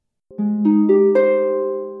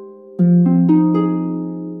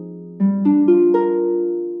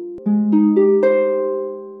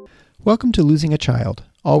Welcome to Losing a Child,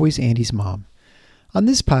 Always Andy's Mom. On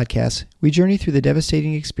this podcast, we journey through the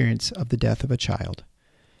devastating experience of the death of a child.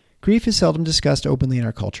 Grief is seldom discussed openly in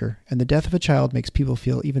our culture, and the death of a child makes people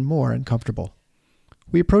feel even more uncomfortable.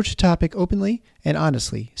 We approach the topic openly and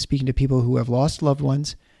honestly, speaking to people who have lost loved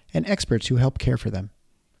ones and experts who help care for them.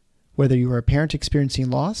 Whether you are a parent experiencing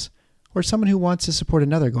loss or someone who wants to support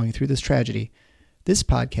another going through this tragedy, this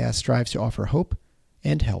podcast strives to offer hope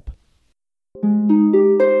and help.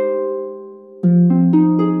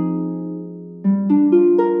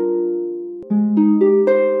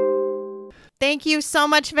 Thank you so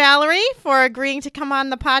much, Valerie, for agreeing to come on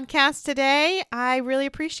the podcast today. I really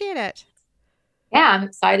appreciate it. Yeah, I'm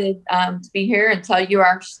excited to be here and tell you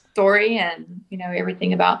our story and,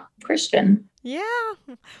 everything about Christian. Yeah.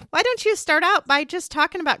 Why don't you start out by just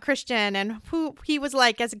talking about Christian and who he was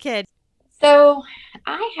like as a kid? So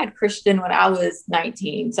I had Christian when I was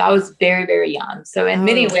 19. So I was very, very young. So in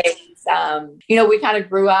many ways, we kind of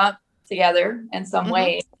grew up together in some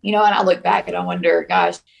ways, and I look back and I wonder,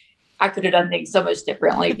 gosh, I could have done things so much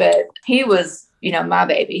differently, but he was, my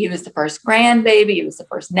baby. He was the first grandbaby. He was the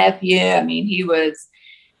first nephew. I mean, he was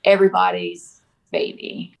everybody's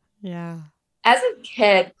baby. Yeah. As a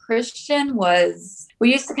kid, Christian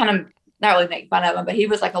we used to kind of not really make fun of him, but he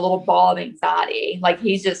was like a little ball of anxiety. Like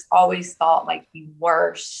he just always thought like the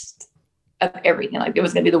worst of everything. Like it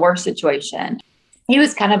was going to be the worst situation. He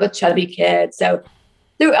was kind of a chubby kid. So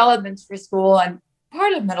through elementary school and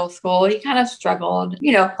part of middle school, he kind of struggled,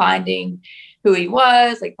 finding who he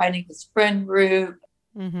was, like finding his friend group.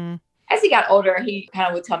 Mm-hmm. As he got older, he kind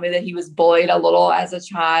of would tell me that he was bullied a little as a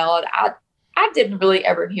child. I didn't really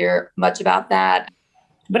ever hear much about that,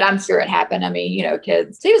 but I'm sure it happened. I mean,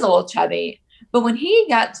 kids, he was a little chubby. But when he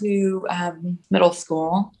got to middle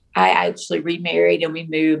school, I actually remarried and we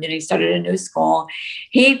moved and he started a new school.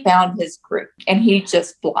 He found his group and he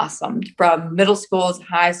just blossomed from middle school to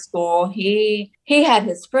high school. He had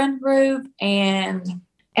his friend group and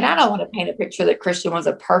I don't want to paint a picture that Christian was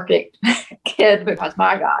a perfect kid because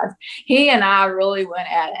my God, he and I really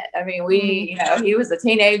went at it. I mean, he was a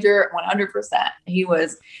teenager,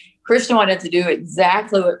 100%. Christian wanted to do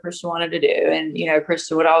exactly what Christian wanted to do. And,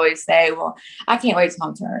 Christian would always say, well, I can't wait till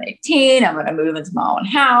I'm turning 18. I'm going to move into my own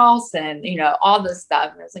house and, all this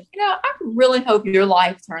stuff. And it's like, I really hope your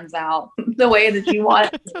life turns out the way that you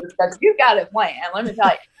want it to, because you've got a plan. Let me tell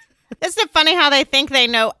you. Isn't it funny how they think they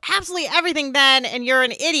know absolutely everything then and you're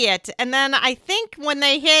an idiot? And then I think when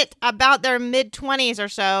they hit about their mid-20s or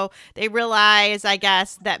so, they realize, I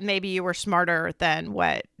guess, that maybe you were smarter than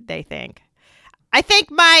what they think. I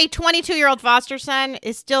think my 22-year-old foster son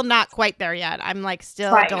is still not quite there yet. I'm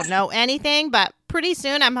don't know anything, but pretty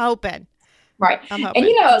soon I'm hoping. Right. I'm hoping.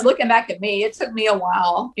 And, looking back at me, it took me a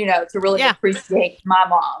while, to really appreciate my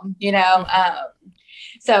mom,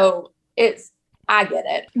 so I get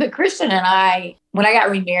it. But Christian and I, when I got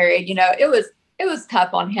remarried, it was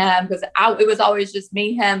tough on him because it was always just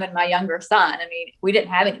me, him, and my younger son. I mean, we didn't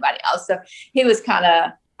have anybody else. So he was kind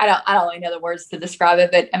of, I don't really know the words to describe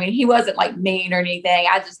it, but I mean, he wasn't like mean or anything.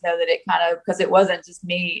 I just know that it kind of, because it wasn't just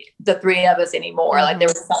me, the three of us anymore. Like there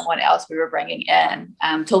was someone else we were bringing in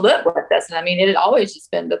to live with us. And I mean, it had always just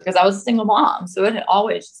been because I was a single mom. So it had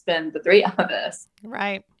always just been the three of us.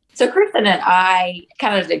 Right. So Kristen and I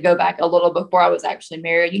kind of did go back a little before I was actually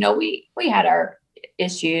married. We had our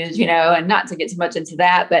issues, and not to get too much into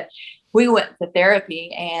that, but we went to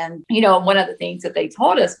therapy. And, one of the things that they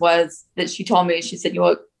told us was that she said,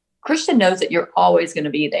 Christian knows that you're always going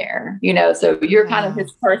to be there, so you're kind of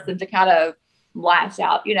his person to kind of lash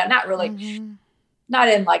out, not really, not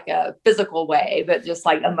in like a physical way, but just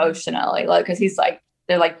like emotionally, like, cause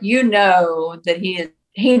they're like, that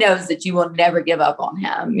he knows that you will never give up on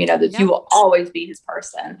him, that you will always be his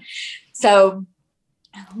person. So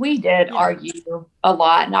we did argue a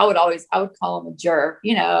lot. And I would call him a jerk,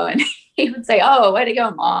 and he would say, oh, way to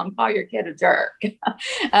go, Mom, call your kid a jerk.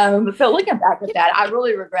 So looking back at that, I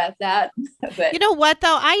really regret that. But you know what,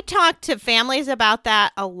 though? I talk to families about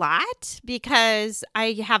that a lot because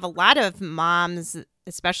I have a lot of moms,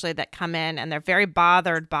 especially that come in and they're very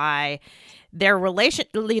bothered by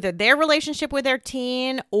either their relationship with their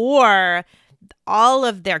teen or all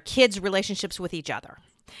of their kids' relationships with each other.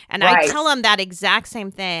 And I tell them that exact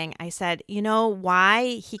same thing. I said,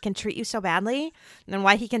 why he can treat you so badly and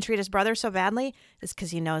why he can treat his brother so badly is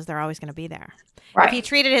because he knows they're always going to be there. Right. If he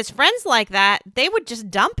treated his friends like that, they would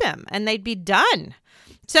just dump him and they'd be done.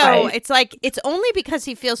 So it's like, it's only because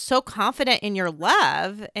he feels so confident in your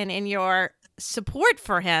love and in your support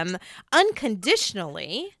for him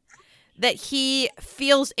unconditionally that he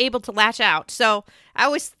feels able to lash out. So I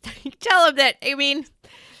always tell him that,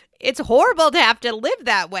 it's horrible to have to live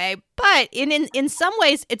that way, but in some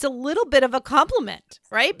ways it's a little bit of a compliment,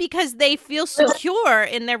 right? Because they feel secure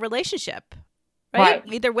in their relationship, right?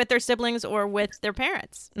 Either with their siblings or with their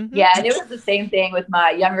parents. Mm-hmm. Yeah, and it was the same thing with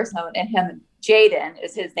my younger son, and him, Jaden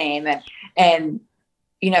is his name, and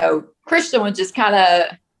Christian would just kind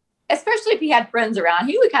of, especially if he had friends around,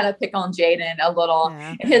 he would kind of pick on Jaden a little.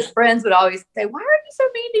 Yeah. And his friends would always say, "Why are you so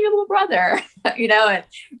mean to your little brother?"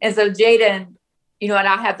 And so Jaden, and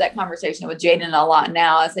I have that conversation with Jaden a lot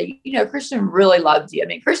now. I say, Christian really loved you. I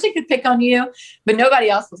mean, Christian could pick on you, but nobody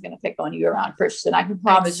else was going to pick on you around Christian. I can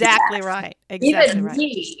promise you that. Exactly right. Even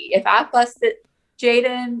me, if I fussed at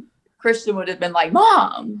Jaden, Christian would have been like,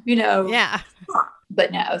 "Mom," Yeah.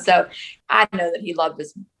 But no. So I know that he loved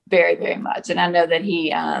us very, very much. And I know that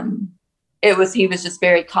he was just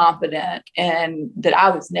very confident and that I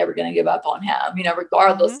was never going to give up on him,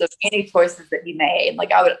 regardless of any choices that he made.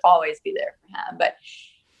 Like, I would always be there for him. But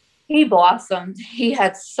he blossomed. He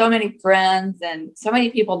had so many friends and so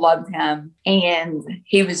many people loved him. And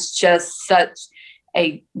he was just such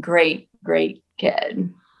a great, great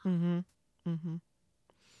kid. Mm-hmm. Mm-hmm.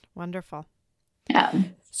 Wonderful. Yeah.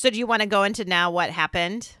 So do you want to go into now what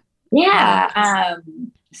happened? Yeah.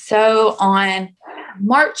 So on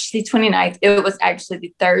March the 29th, it was actually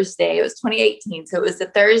the Thursday. It was 2018. So it was the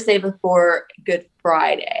Thursday before Good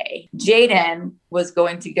Friday. Jaden was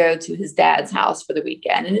going to go to his dad's house for the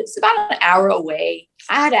weekend, and it's about an hour away.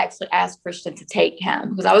 I had actually asked Christian to take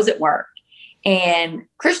him because I was at work, and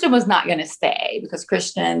Christian was not going to stay because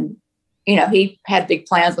Christian, he had big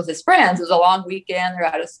plans with his friends. It was a long weekend. They're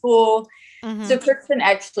out of school. Mm-hmm. So Christian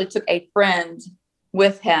actually took a friend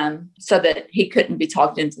with him so that he couldn't be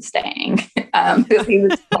talked into staying. Because he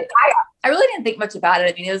was like, I really didn't think much about it.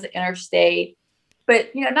 I mean, it was an interstate, but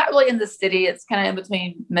not really in the city. It's kind of in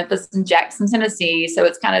between Memphis and Jackson, Tennessee. So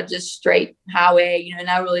it's kind of just straight highway,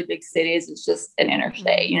 not really big cities. It's just an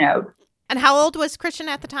interstate, And how old was Christian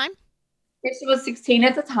at the time? Christian was 16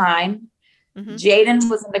 at the time. Mm-hmm. Jaden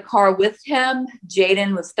was in the car with him.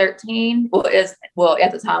 Jaden was 13. Well,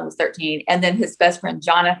 at the time was 13. And then his best friend,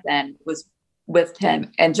 Jonathan, was with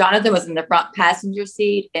him. And Jonathan was in the front passenger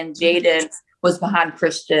seat and Jaden was behind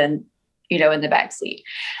Christian, in the back seat.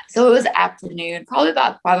 So it was afternoon, probably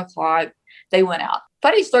about 5:00. They went out.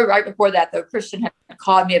 Funny story, right before that, though, Christian had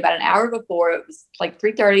called me about an hour before. It was like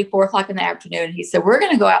 3:30, 4:00 in the afternoon. He said, "We're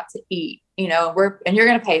going to go out to eat, and you're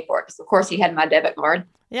going to pay for it." Because of course he had my debit card.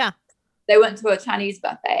 Yeah. They went to a Chinese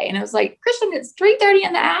buffet, and it was like, "Christian, it's 3:30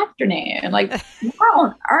 in the afternoon. Like, what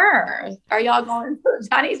on earth are y'all going to a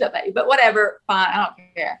Chinese buffet?" But whatever, fine, I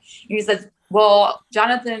don't care. And he says, "Well,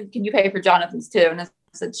 Jonathan, can you pay for Jonathan's too?" And I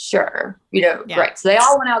said, "Sure." Great. So they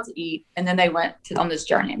all went out to eat, and then they went on this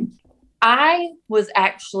journey. I was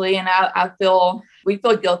actually, and we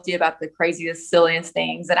feel guilty about the craziest, silliest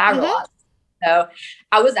things, and I realized. So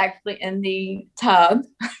I was actually in the tub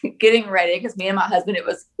getting ready because me and my husband, it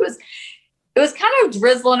was kind of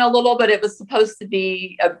drizzling a little, but it was supposed to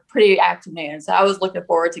be a pretty afternoon. So I was looking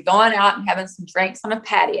forward to going out and having some drinks on a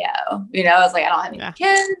patio. I was like, I don't have any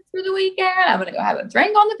kids for the weekend. I'm going to go have a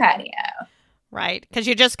drink on the patio. Right. Because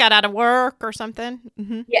you just got out of work or something.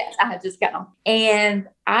 Mm-hmm. Yes, I had just gotten on. And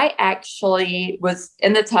I actually was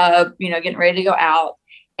in the tub, getting ready to go out.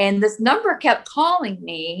 And this number kept calling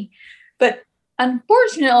me. But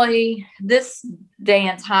unfortunately, this day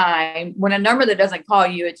and time, when a number that doesn't call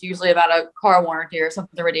you, it's usually about a car warranty or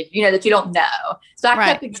something ridiculous, that you don't know. So I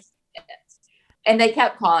kept ignoring it, and they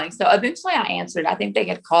kept calling. So eventually I answered. I think they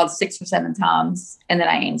had called 6 or 7 times, and then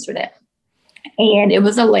I answered it. And it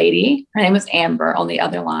was a lady. Her name was Amber on the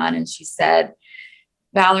other line. And she said,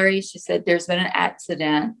 "Valerie," she said, "there's been an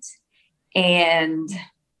accident and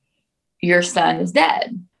your son is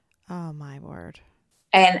dead." Oh, my word.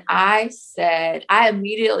 And I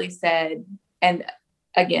immediately said, and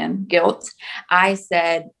again, guilt, I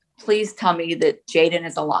said, "Please tell me that Jaden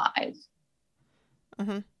is alive."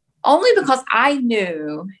 Mm-hmm. Only because I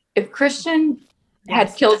knew if Christian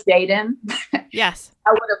had killed Jaden, yes,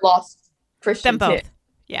 I would have lost Christian them both. too.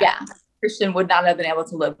 Yeah. Christian would not have been able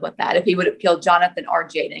to live with that if he would have killed Jonathan or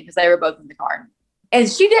Jaden because they were both in the car. And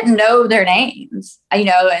she didn't know their names,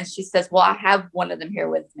 and she says, "Well, I have one of them here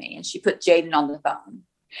with me." And she put Jaden on the phone.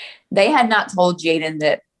 They had not told Jaden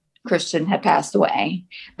that Christian had passed away,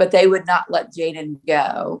 but they would not let Jaden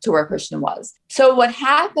go to where Christian was. So what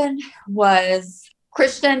happened was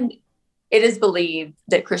it is believed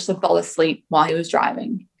that Christian fell asleep while he was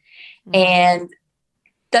driving. Mm-hmm. And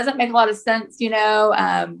doesn't make a lot of sense,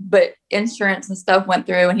 but insurance and stuff went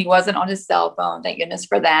through and he wasn't on his cell phone. Thank goodness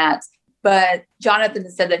for that. But Jonathan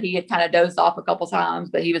said that he had kind of dozed off a couple times,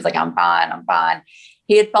 but he was like, I'm fine.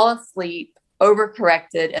 He had fell asleep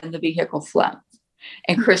overcorrected and the vehicle flipped,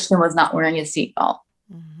 and Christian was not wearing a seatbelt.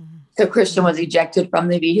 Mm-hmm. So Christian was ejected from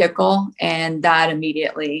the vehicle and died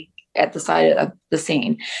immediately at the site of the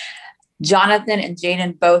scene. Jonathan and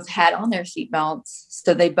Jaden both had on their seatbelts,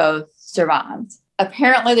 so they both survived.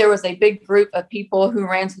 Apparently, there was a big group of people who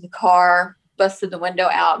ran to the car, busted the window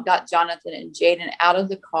out, got Jonathan and Jaden out of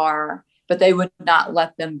the car, but they would not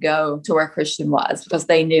let them go to where Christian was because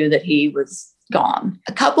they knew that he was gone.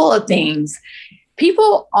 A couple of things.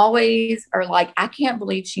 People always are like, I can't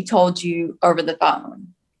believe she told you over the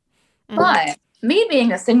phone. Mm-hmm. But me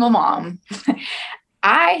being a single mom,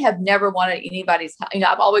 I have never wanted anybody's help.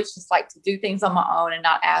 I've always just liked to do things on my own and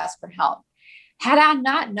not ask for help. Had I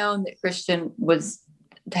not known that Christian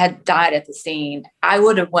had died at the scene, I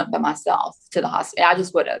would have went by myself to the hospital. I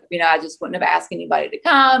just would have, I just wouldn't have asked anybody to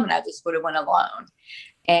come, and I just would have went alone.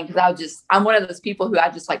 And because I'm one of those people who I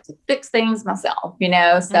just like to fix things myself, so,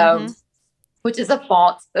 mm-hmm. which is a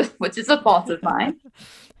fault of mine.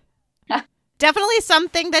 Definitely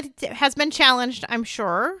something that has been challenged, I'm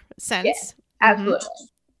sure, since. Yeah. Absolutely.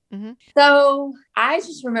 Mm-hmm. So I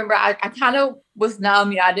just remember I kind of was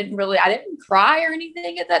numb. I didn't cry or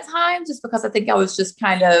anything at that time, just because I think I was just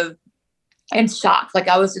kind of in shock. Like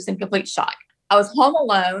I was just in complete shock. I was home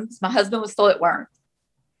alone. My husband was still at work.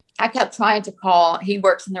 I kept trying to call. He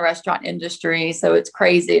works in the restaurant industry, so it's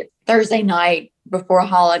crazy. Thursday night before a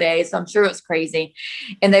holiday, so I'm sure it was crazy.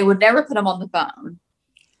 And they would never put him on the phone.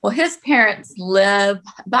 Well, his parents live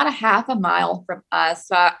about a half a mile from us.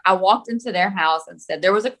 So I walked into their house and said,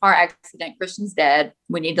 there was a car accident. Christian's dead.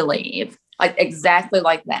 We need to leave. Like exactly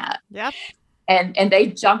like that. Yep. And they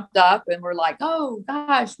jumped up and were like, oh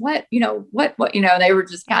gosh, what, they were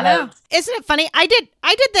just kind of. Isn't it funny? I did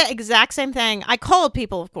the exact same thing. I called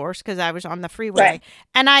people, of course, because I was on the freeway. Right.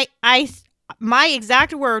 And my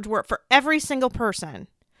exact words were, for every single person,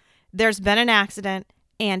 there's been an accident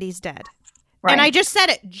and he's dead. Right. And I just said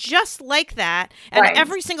it just like that. And right.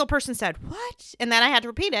 Every single person said, what? And then I had to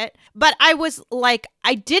repeat it. But I was like,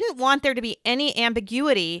 I didn't want there to be any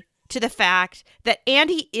ambiguity to the fact that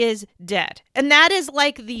Andy is dead. And that is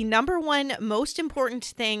like the number one most important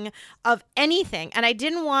thing of anything. And I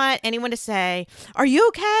didn't want anyone to say, are you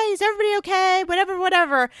okay? Is everybody okay?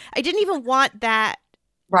 Whatever. I didn't even want that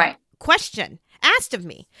question asked of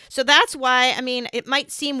me. So that's why, it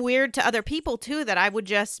might seem weird to other people too, that I would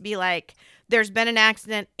just be like, there's been an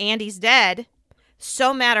accident, Andy's dead,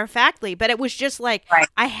 so matter-of-factly. But it was just like,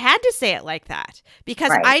 I had to say it like that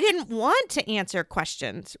because I didn't want to answer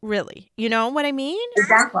questions, really. You know what I mean?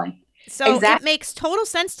 Exactly. So it makes total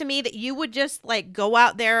sense to me that you would just like go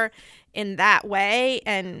out there in that way.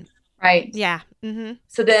 And yeah. Mm-hmm.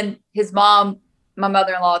 So then his mom, my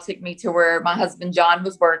mother-in-law, took me to where my husband John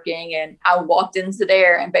was working, and I walked into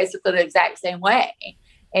there and basically the exact same way.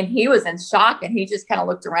 And he was in shock, and he just kind of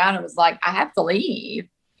looked around and was like, I have to leave,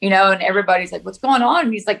 and everybody's like, what's going on?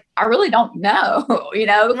 And he's like, I really don't know,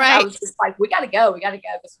 I was just like, we got to go.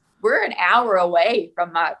 Because we're an hour away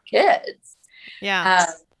from my kids. Yeah.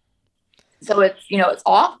 So it's, it's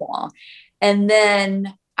awful. And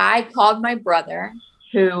then I called my brother,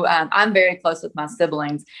 who I'm very close with my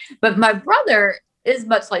siblings, but my brother is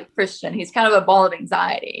much like Christian. He's kind of a ball of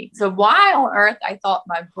anxiety. So why on earth I thought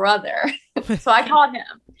my brother, so I called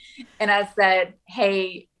him and I said,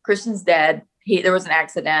 hey, Christian's dead. There was an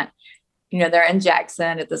accident. They're in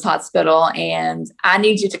Jackson at this hospital, and I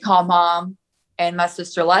need you to call mom and my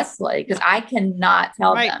sister Leslie, because I cannot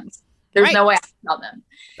tell them. There's no way I can tell them.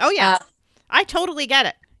 Oh yeah. I totally get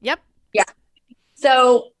it. Yep. Yeah.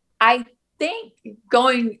 So I think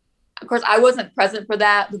of course, I wasn't present for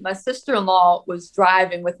that, but my sister-in-law was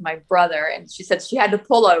driving with my brother, and she said she had to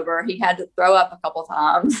pull over. He had to throw up a couple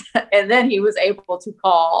times, and then he was able to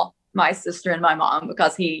call my sister and my mom,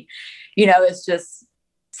 because he, it's just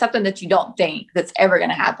something that you don't think that's ever going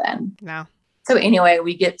to happen. No. So anyway,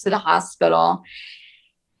 we get to the hospital.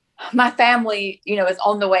 My family, is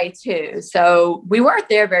on the way too. So we weren't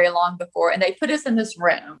there very long before, and they put us in this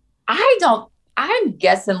room. I'm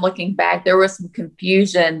guessing, looking back, there was some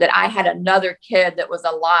confusion that I had another kid that was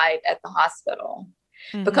alive at the hospital,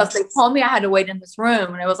 because they told me I had to wait in this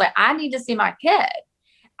room. And it was like, I need to see my kid.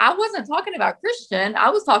 I wasn't talking about Christian. I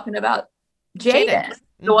was talking about Jaden,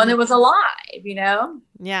 the one that was alive,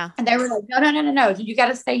 Yeah. And they were like, no. You got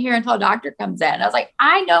to stay here until a doctor comes in. And I was like,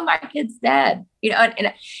 I know my kid's dead,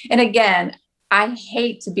 and again, I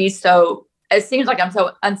hate to be so, it seems like I'm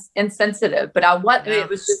so insensitive, but it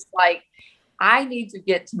was just like, I need to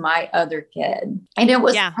get to my other kid. And it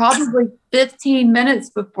was probably 15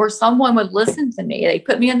 minutes before someone would listen to me. They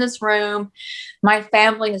put me in this room. My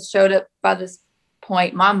family has showed up by this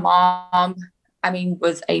point. My mom,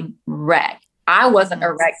 was a wreck. I wasn't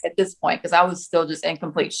erect at this point because I was still just in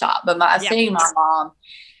complete shock. But seeing my mom,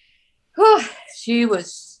 whew, she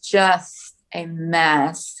was just a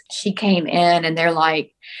mess. She came in and they're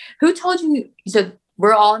like, who told you? So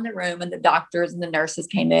we're all in the room and the doctors and the nurses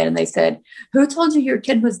came in and they said, who told you your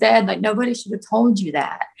kid was dead? Like, nobody should have told you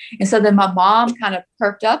that. And so then my mom kind of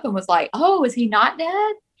perked up and was like, oh, is he not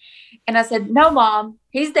dead? And I said, no, Mom,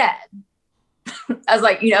 he's dead. I was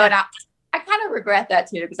like, and I kind of regret that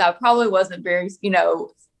too, because I probably wasn't very,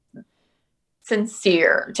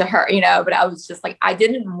 sincere to her, but I was just like, I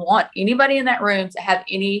didn't want anybody in that room to have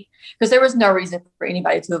because there was no reason for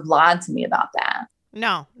anybody to have lied to me about that.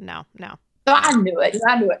 No. So I knew it.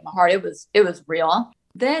 I knew it in my heart. It was real.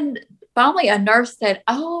 Then finally a nurse said,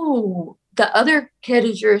 oh, the other kid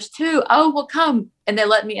is yours too. Oh, well, come. And they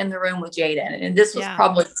let me in the room with Jaden. And this was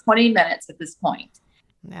probably 20 minutes at this point.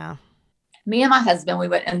 Yeah. Me and my husband, we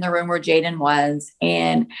went in the room where Jaden was,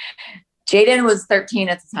 and Jaden was 13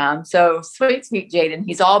 at the time. So sweet Jaden.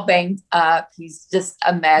 He's all banged up. He's just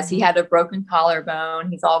a mess. He had a broken collarbone.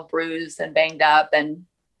 He's all bruised and banged up. And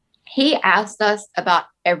he asked us about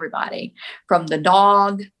everybody, from the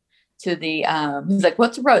dog to the, he's like,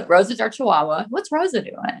 what's Rose? Rose is our Chihuahua. What's Rosa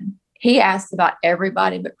doing? He asked about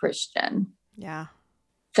everybody but Christian. Yeah.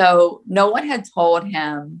 So no one had told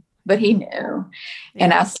him, but he knew. Yeah.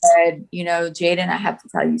 And I said, Jaden, I have to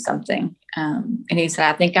tell you something. And he said,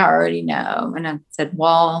 I think I already know. And I said,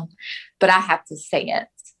 well, but I have to say it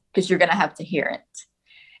because you're going to have to hear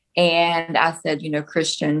it. And I said,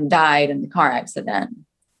 Christian died in the car accident.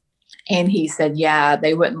 And he said, yeah,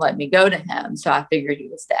 they wouldn't let me go to him. So I figured he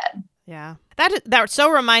was dead. Yeah. That so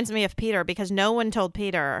reminds me of Peter, because no one told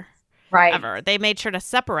Peter. Right. Ever. They made sure to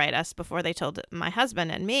separate us before they told my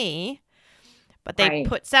husband and me. But they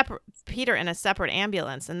put Peter in a separate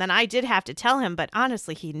ambulance. And then I did have to tell him, but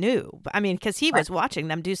honestly, he knew. I mean, because he was watching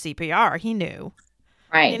them do CPR. He knew.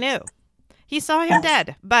 Right. He knew. He saw him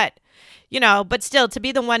dead. But, but still, to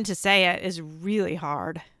be the one to say it is really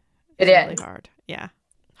hard. It's really hard. Yeah.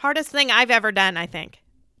 Hardest thing I've ever done, I think,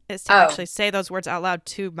 is to actually say those words out loud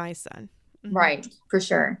to my son. Mm-hmm. Right. For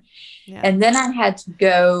sure. Yeah. And then I had to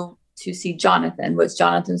go to see Jonathan, was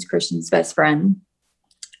Jonathan's Christian's best friend.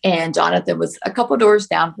 And Jonathan was a couple doors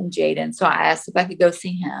down from Jaden. So I asked if I could go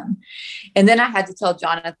see him. And then I had to tell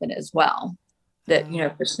Jonathan as well that,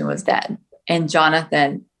 Christian was dead. And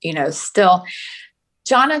Jonathan,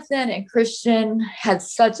 Jonathan and Christian had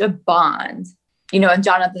such a bond, and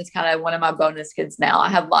Jonathan's kind of one of my bonus kids now. I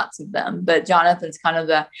have lots of them, but Jonathan's kind of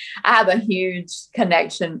I have a huge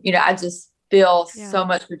connection. I just feel so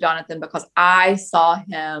much for Jonathan because I saw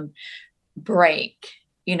him break,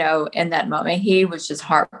 in that moment. He was just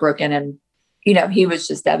heartbroken and, he was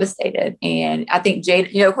just devastated. And I think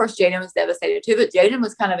Jaden, of course, Jaden was devastated too, but Jaden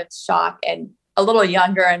was kind of in shock and a little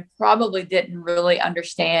younger and probably didn't really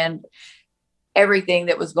understand everything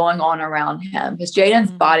that was going on around him, because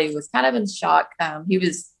Jaden's body was kind of in shock. He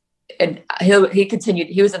was in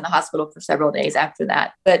the hospital for several days after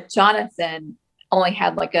that. But Jonathan only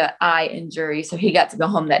had like a eye injury. So he got to go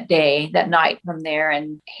home that night from there.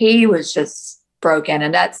 And he was just broken.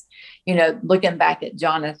 And that's, looking back at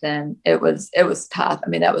Jonathan, it was tough. I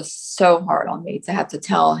mean, that was so hard on me to have to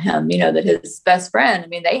tell him, that his best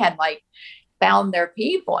friend, they had like found their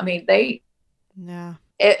people.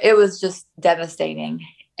 It was just devastating.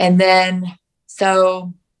 And then,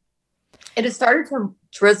 so it had started to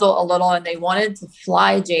drizzle a little and they wanted to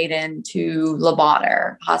fly Jaden to Le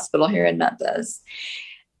Bonheur Hospital here in Memphis,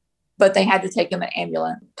 but they had to take him in an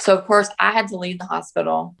ambulance. So of course I had to leave the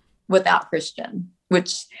hospital without Christian,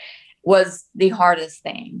 which was the hardest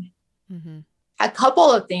thing. Mm-hmm. A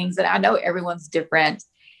couple of things that I know everyone's different.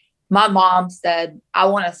 My mom said, I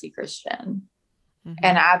want to see Christian. Mm-hmm.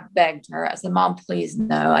 And I begged her. I said, Mom, please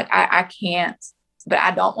no. Like I can't, but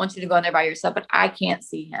I don't want you to go in there by yourself, but I can't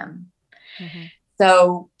see him. Mm-hmm.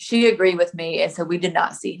 So she agreed with me. And so we did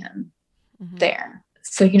not see him there.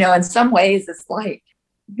 So, in some ways it's like,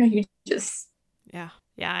 you just. Yeah.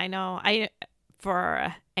 Yeah, I know.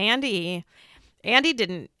 For Andy's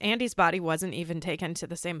body wasn't even taken to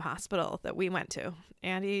the same hospital that we went to.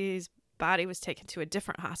 Andy's body was taken to a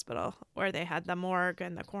different hospital where they had the morgue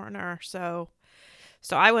and the coroner. So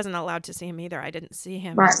I wasn't allowed to see him either. I didn't see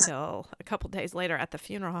him until a couple days later at the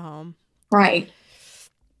funeral home. Right.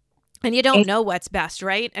 And you don't know what's best,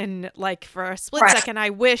 right? And like for a split second, I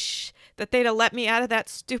wish that they'd have let me out of that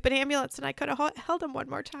stupid ambulance and I could have held him one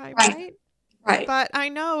more time, right? Right. But I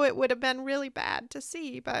know it would have been really bad to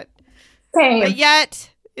see, but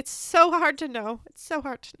yet it's so hard to know. It's so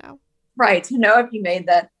hard to know. Right. To know if you made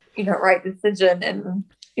that, right decision, and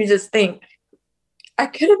you just think, I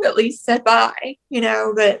could have at least said bye,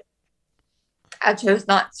 but I chose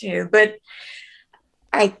not to, but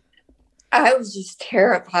I I was just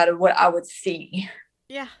terrified of what I would see.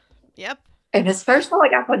 Yeah. Yep. And especially,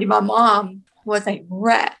 like I told you, my mom was a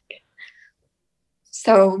wreck.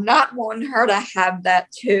 So not wanting her to have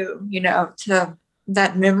that too, to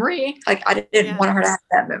that memory, like I didn't want her to have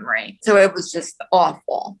that memory. So it was just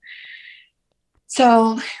awful.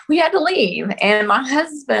 So we had to leave. And my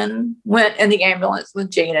husband went in the ambulance with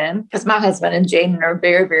Jaden because my husband and Jaden are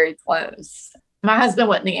very, very close. My husband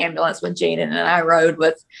went in the ambulance with Jaden and I rode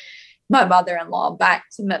with my mother-in-law back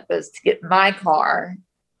to Memphis to get my car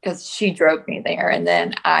because she drove me there. And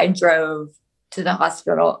then I drove to the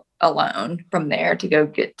hospital alone from there to go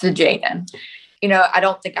get to Jaden. I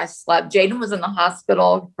don't think I slept. Jaden was in the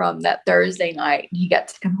hospital from that Thursday night. And he got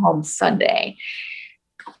to come home Sunday.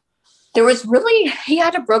 He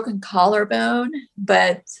had a broken collarbone,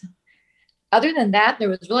 but other than that, there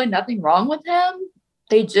was really nothing wrong with him.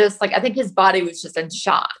 They just I think his body was just in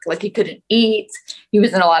shock. Like he couldn't eat. He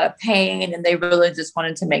was in a lot of pain and they really just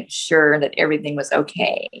wanted to make sure that everything was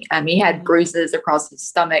okay. He had bruises across his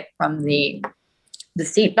stomach from the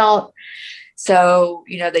seatbelt. So,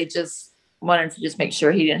 they just wanted to just make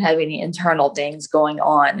sure he didn't have any internal things going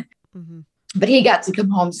on. Mm-hmm. But he got to come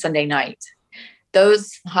home Sunday night.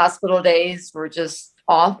 Those hospital days were just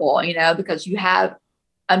awful, because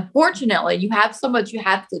unfortunately, you have so much you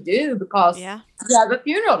have to do because you have a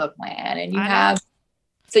funeral to plan and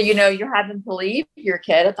you're having to leave your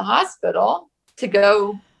kid at the hospital to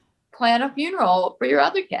go plan a funeral for your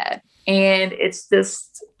other kid. And it's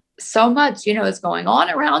just so much, is going on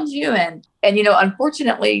around you. And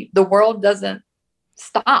unfortunately, the world doesn't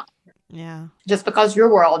stop. Yeah. Just because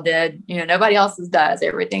your world did, nobody else's does.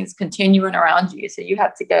 Everything's continuing around you. So you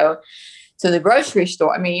have to go to the grocery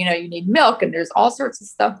store. You need milk and there's all sorts of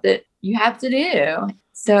stuff that you have to do.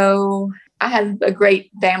 So I had a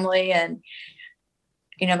great family and,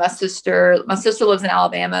 my sister lives in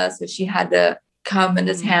Alabama. So she had to come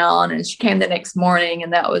into town and she came the next morning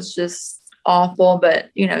and that was just awful. But,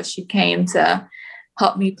 she came to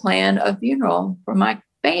help me plan a funeral for my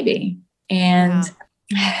baby. And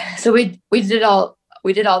so we did all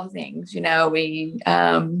the things, we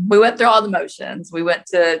went through all the motions. We went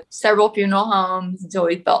to several funeral homes until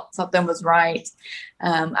we felt something was right.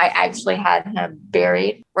 I actually had him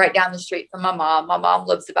buried right down the street from my mom. My mom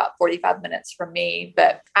lives about 45 minutes from me,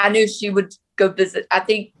 but I knew she would go visit. I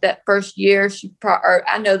think that first year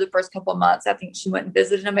I know the first couple of months, I think she went and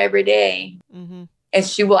visited him every day. Mm-hmm. And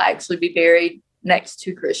she will actually be buried next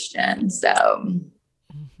to Christian. So,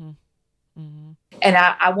 and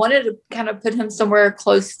I wanted to kind of put him somewhere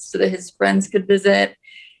close so that his friends could visit,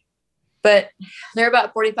 but they're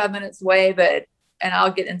about 45 minutes away, and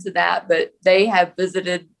I'll get into that, but they have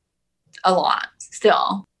visited a lot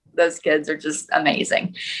still. Those kids are just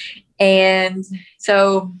amazing. And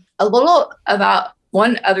so a little about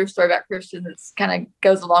one other story about Christian that kind of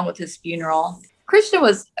goes along with his funeral.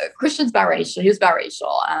 Christian's biracial. He was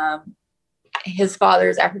biracial. His father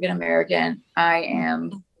is African-American. I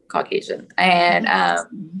am Caucasian. And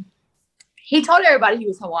he told everybody he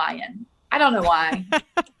was Hawaiian. I don't know why.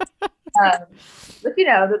 But,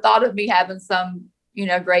 the thought of me having some,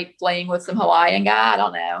 great fling with some Hawaiian guy, I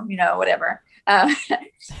don't know, whatever.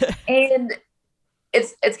 And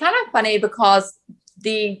it's kind of funny because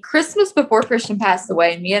the Christmas before Christian passed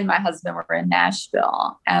away, me and my husband were in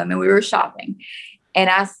Nashville and we were shopping. And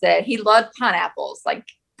I said, he loved pineapples, like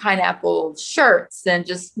pineapple shirts and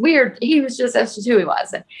just weird. That's just who he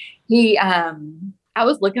was. And I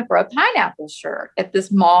was looking for a pineapple shirt at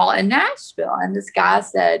this mall in Nashville. And this guy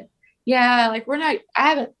said, yeah, like we don't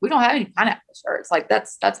have any pineapple shirts. Like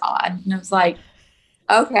that's odd. And I was like,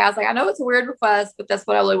 okay. I was like, I know it's a weird request, but that's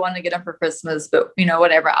what I really wanted to get him for Christmas, but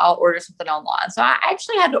whatever, I'll order something online. So I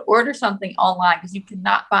actually had to order something online because you could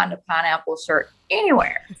not find a pineapple shirt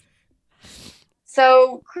anywhere.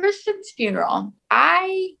 So Christian's funeral,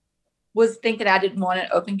 I was thinking I didn't want an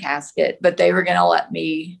open casket, but they were going to let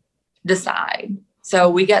me decide. So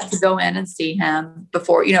we got to go in and see him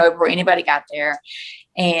before anybody got there.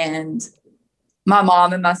 And my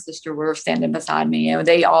mom and my sister were standing beside me and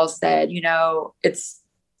they all said,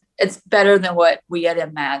 it's better than what we had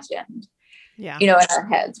imagined, in our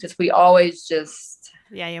heads. Because we always just.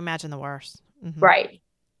 Yeah, you imagine the worst. Mm-hmm. Right.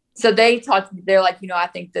 So they're like, I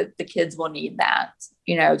think that the kids will need that,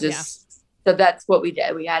 so that's what we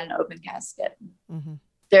did. We had an open casket. Mm-hmm.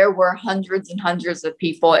 There were hundreds and hundreds of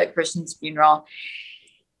people at Christian's funeral.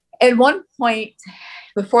 At one point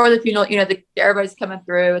before the funeral, everybody's coming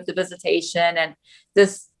through with the visitation and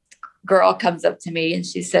this girl comes up to me and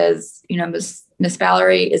she says, Miss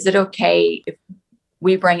Valerie, is it okay if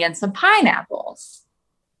we bring in some pineapples?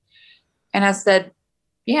 And I said,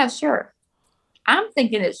 yeah, sure. I'm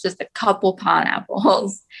thinking it's just a couple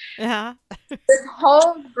pineapples. Yeah. This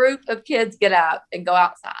whole group of kids get up and go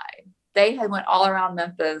outside. They had went all around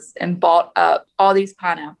Memphis and bought up all these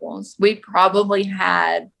pineapples. We probably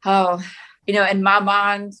had, in my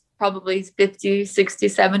mind, probably 50, 60,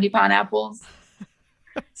 70 pineapples.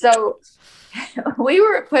 So we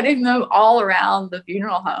were putting them all around the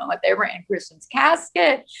funeral home. Like they were in Christian's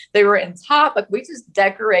casket. They were in top. Like we just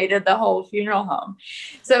decorated the whole funeral home.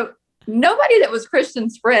 So nobody that was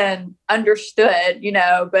Christian's friend understood,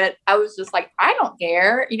 but I was just like, I don't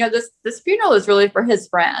care. This funeral is really for his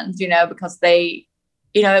friends, because they,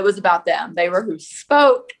 it was about them. They were who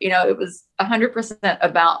spoke, it was 100%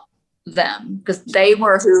 about them because they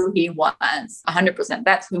were who he was. 100%.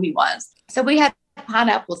 That's who he was. So we had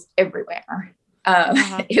pineapples everywhere.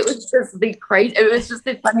 It was just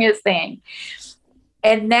the funniest thing.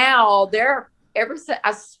 And now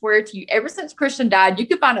I swear to you, ever since Christian died, you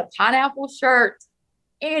could find a pineapple shirt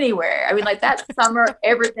anywhere. I mean, like that summer,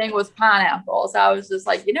 everything was pineapple. So I was just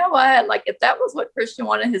like, you know what? Like if that was what Christian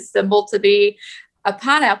wanted his symbol to be, a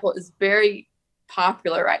pineapple is very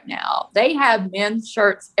popular right now. They have men's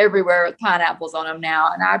shirts everywhere with pineapples on them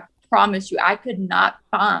now. And I promise you, I could not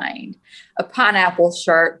find a pineapple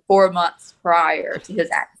shirt 4 months prior to his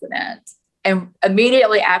accident. And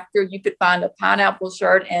immediately after, you could find a pineapple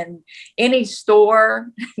shirt in any store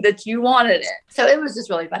that you wanted it. So it was just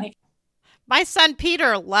really funny. My son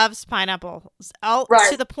Peter loves pineapples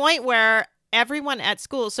to the point where everyone at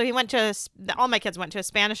school, so all my kids went to a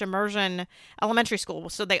Spanish immersion elementary school,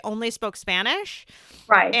 so they only spoke Spanish.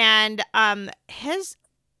 Right. And his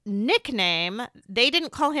nickname, they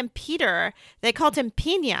didn't call him Peter, they called him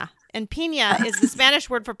Piña. And piña is the Spanish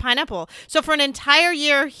word for pineapple. So for an entire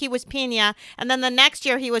year, he was Piña. And then the next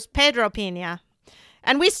year, he was Pedro Piña.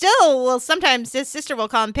 And we still will sometimes, his sister will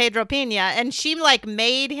call him Pedro Piña. And she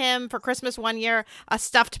made him for Christmas one year a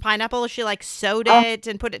stuffed pineapple. She sewed it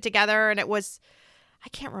and put it together. And it was, I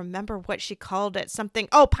can't remember what she called it. Something.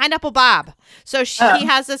 Oh, Pineapple Bob. So he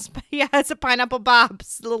has a Pineapple Bob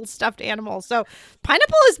little stuffed animal. So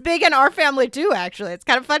pineapple is big in our family too, actually. It's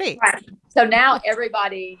kind of funny. Right. So now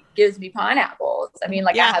everybody gives me pineapples. I mean,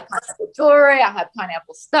 I have pineapple jewelry. I have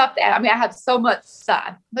pineapple stuff. I mean, I have so much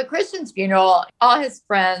stuff. But Christian's funeral, all his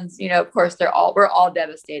friends, of course, we're all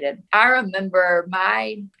devastated. I remember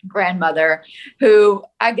my grandmother, who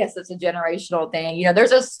I guess it's a generational thing.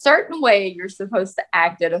 There's a certain way you're supposed to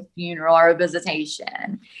act at a funeral or a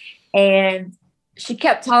visitation. And she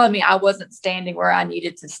kept telling me I wasn't standing where I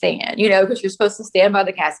needed to stand, because you're supposed to stand by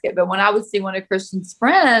the casket. But when I would see one of Christian's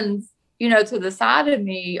friends, to the side of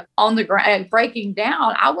me on the ground, breaking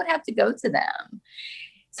down, I would have to go to them.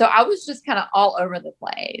 So I was just kind of all over the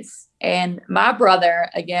place. And my brother,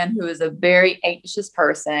 again, who is a very anxious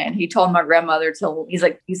person, he told my grandmother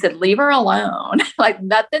he said, leave her alone.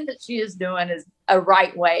 Nothing that she is doing is a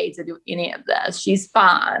right way to do any of this. She's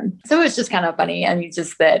fine. So it was just kind of funny. I mean,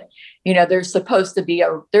 just that, there's supposed to be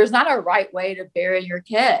there's not a right way to bury your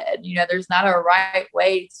kid. There's not a right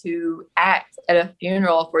way to act at a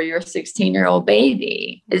funeral for your 16-year-old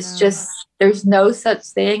baby. It's just, there's no such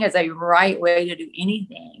thing as a right way to do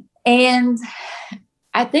anything. And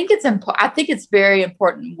I think it's very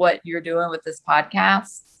important what you're doing with this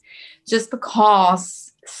podcast, just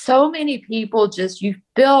because so many people you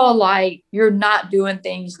feel like you're not doing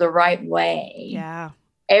things the right way. Yeah.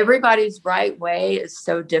 Everybody's right way is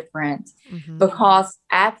so different because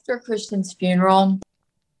after Christian's funeral,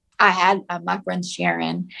 I had my friend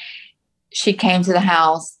Sharon, she came to the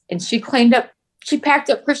house and she packed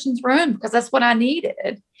up Christian's room because that's what I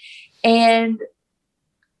needed. And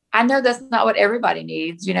I know that's not what everybody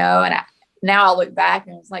needs, and now I look back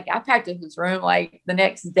and it's like, I packed up his room the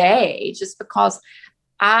next day just because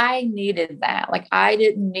I needed that. I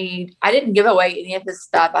didn't give away any of his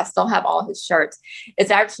stuff. I still have all his shirts.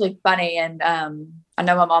 It's actually funny. And I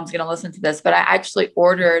know my mom's going to listen to this, but I actually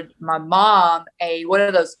ordered my mom one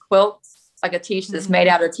of those quilts, a t-shirt that's made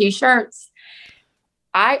out of t-shirts.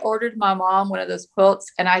 I ordered my mom one of those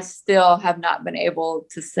quilts and I still have not been able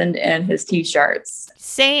to send in his t-shirts.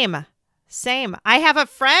 Same. I have a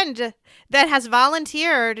friend that has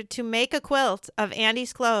volunteered to make a quilt of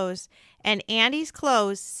Andy's clothes, and Andy's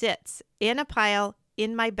clothes sits in a pile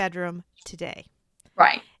in my bedroom today.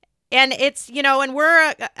 Right. And it's, and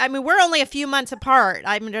we're only a few months apart.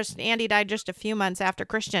 Andy died just a few months after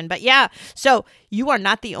Christian. But yeah, so you are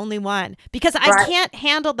not the only one because I can't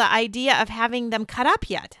handle the idea of having them cut up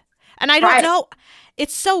yet. And I don't Right. know.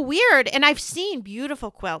 It's so weird. And I've seen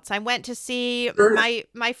beautiful quilts. I went to see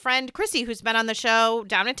my friend Chrissy, who's been on the show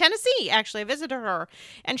down in Tennessee. Actually, I visited her.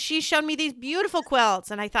 And she showed me these beautiful quilts.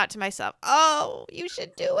 And I thought to myself, oh, you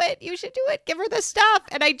should do it. You should do it. Give her the stuff.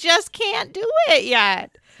 And I just can't do it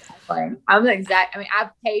yet. I'm the exact, I mean,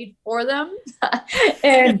 I've paid for them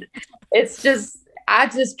and it's just, I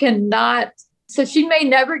just cannot. So she may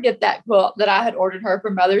never get that quilt that I had ordered her for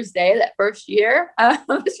Mother's Day that first year.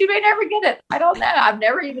 She may never get it. I don't know. I've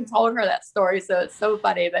never even told her that story. So it's so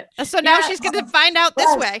funny. But so now she's going to find out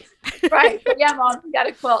this way. Right. But yeah, Mom, you got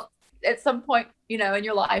a quilt at some point, you know, in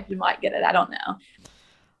your life, you might get it. I don't know.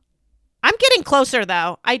 I'm getting closer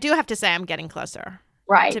though. I do have to say I'm getting closer.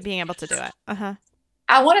 Right. To being able to do it. Uh-huh.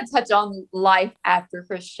 I want to touch on life after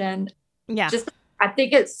Christian. Yeah. I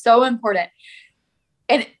think it's so important.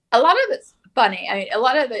 And a lot of it's funny. I mean, a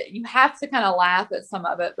lot of it, you have to kind of laugh at some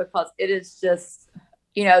of it because it is just,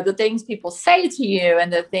 you know, the things people say to you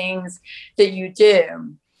and the things that you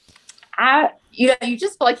do. You know, you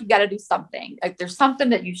just feel like you got to do something. Like there's something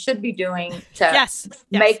that you should be doing to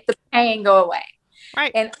make the pain go away.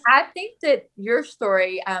 Right. And I think that your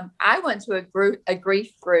story, I went to a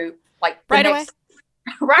grief group like right away.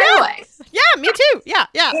 Yeah, me too. Yeah.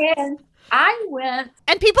 And I went.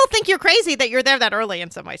 And people think you're crazy that you're there that early in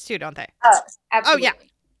some ways too, don't they? Absolutely. Oh,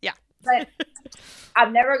 yeah. But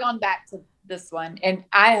I've never gone back to this one. And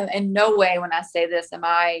I am in no way when I say this,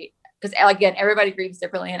 because again, everybody grieves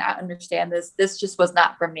differently and I understand this. This just was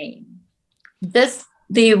not for me.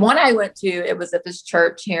 The one I went to, it was at this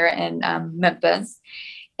church here in Memphis.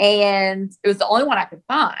 And it was the only one I could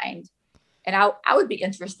find. And I would be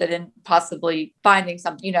interested in possibly finding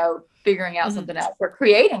something, you know, figuring out something else or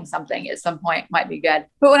creating something at some point might be good.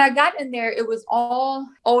 But when I got in there, it was all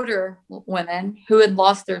older women who had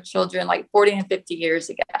lost their children like 40 and 50 years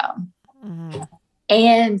ago. Mm-hmm.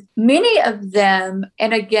 And many of them,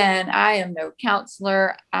 and again, I am no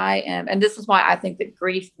counselor. And this is why I think that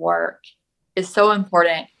grief work is so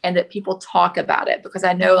important and that people talk about it, because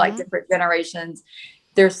I know like different generations,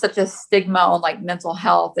 there's such a stigma on like mental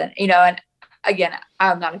health and, you know, and again,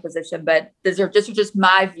 I'm not a physician, but these are just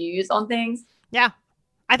my views on things. Yeah,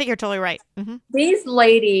 I think you're totally right. Mm-hmm. These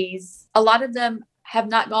ladies, a lot of them have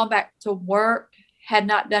not gone back to work, had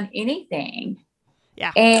not done anything.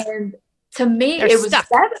 Yeah. And to me, they're stuck.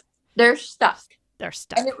 They're stuck. They're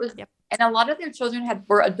stuck. And it was, and a lot of their children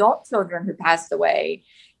were adult children who passed away,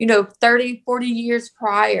 you know, 30, 40 years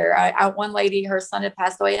prior. One lady, her son had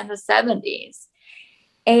passed away in the 70s.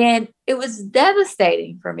 And it was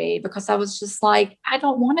devastating for me because I was just like, I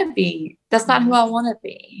don't want to be, that's not who I want to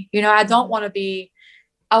be. You know, I don't want to be,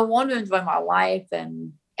 I want to enjoy my life.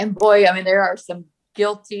 And boy, I mean, there are some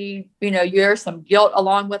guilty, you know, there's some guilt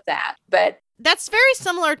along with that, but that's very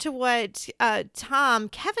similar to what Tom,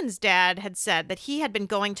 Kevin's dad, had said, that he had been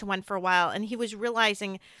going to one for a while and he was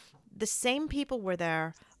realizing the same people were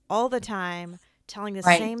there all the time, telling the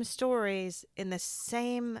same stories in the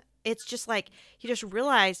same, it's just like, he just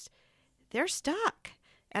realized they're stuck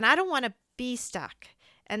and I don't want to be stuck.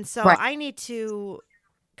 And so I need to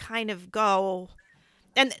kind of go.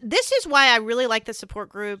 And this is why I really like the support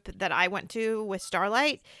group that I went to with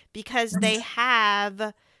Starlight, because they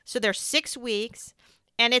have, so they're 6 weeks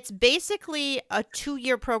and it's basically a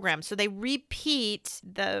 2-year program. So they repeat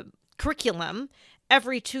the curriculum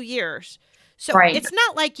every 2 years. So it's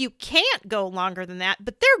not like you can't go longer than that,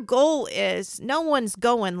 but their goal is no one's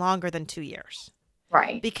going longer than 2 years.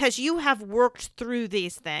 Right. Because you have worked through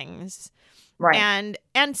these things. Right.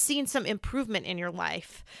 And seen some improvement in your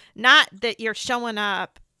life. Not that you're showing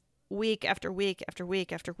up week after week after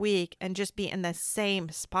week after week and just be in the same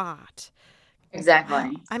spot.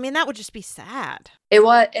 Exactly. I mean, that would just be sad. It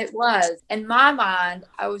was. In my mind,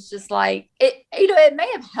 I was just like, it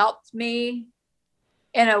may have helped me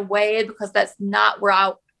in a way because that's not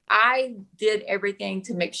where I did everything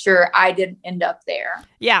to make sure I didn't end up there.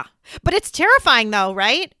 Yeah. But it's terrifying though,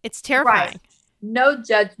 right? It's terrifying. Right. No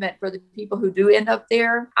judgment for the people who do end up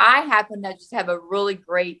there. I happen to just have a really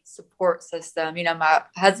great support system. You know, my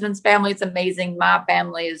husband's family is amazing. My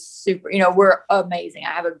family is super, you know, we're amazing. I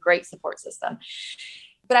have a great support system.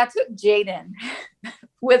 But I took Jaden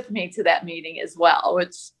with me to that meeting as well,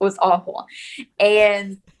 which was awful.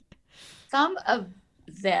 And some of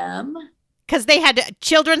them. Because they had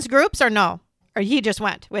children's groups or no? Or he just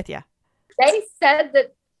went with you? They said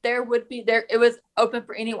that there would be it was open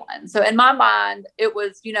for anyone. So in my mind, it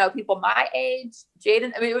was, you know, people my age,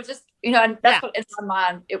 Jaden. I mean, it was just, you know, and that's what in my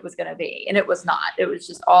mind it was going to be. And it was not. It was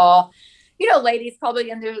just all, you know, ladies probably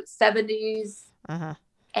in their 70s. Uh-huh.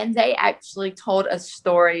 And they actually told us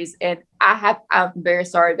stories. And I'm very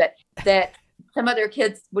sorry, but that some of their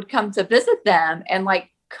kids would come to visit them and like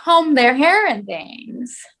comb their hair and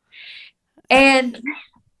things. And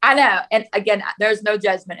I know. And again, there's no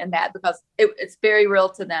judgment in that because it's very real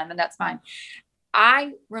to them, and that's fine.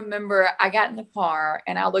 I remember I got in the car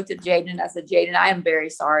and I looked at Jaden and I said, Jaden, I am very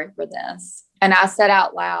sorry for this. And I said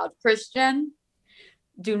out loud, Christian,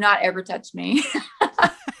 do not ever touch me.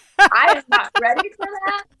 I am not ready for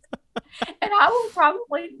that. And I will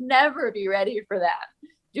probably never be ready for that.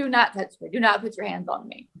 Do not touch me. Do not put your hands on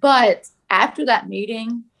me. But after that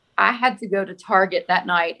meeting, I had to go to Target that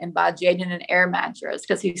night and buy Jaden an air mattress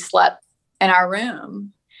because he slept in our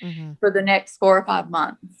room for the next 4 or 5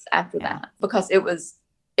 months after that, because it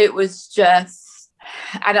was just,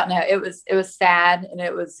 I don't know. It was sad, and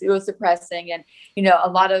it was depressing. And, you know, a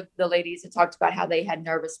lot of the ladies had talked about how they had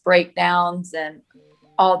nervous breakdowns and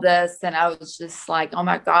all this. And I was just like, oh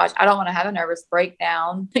my gosh, I don't want to have a nervous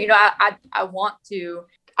breakdown. You know, I want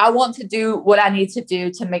to do what I need to do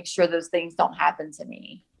to make sure those things don't happen to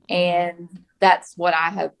me. And that's what I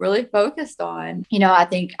have really focused on. You know, I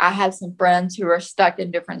think I have some friends who are stuck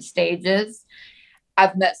in different stages.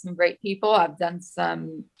 I've met some great people. I've done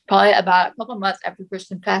some, probably about a couple of months after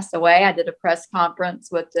Christian passed away, I did a press conference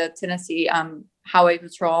with the Tennessee Highway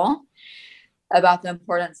Patrol about the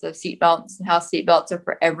importance of seatbelts and how seatbelts are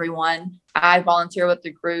for everyone. I volunteer with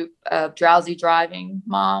the group of drowsy driving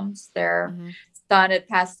moms. Their son had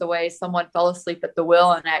passed away. Someone fell asleep at the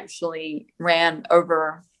wheel and actually ran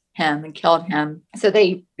over him and killed him. So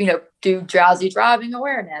they, you know, do drowsy driving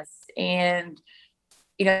awareness. And,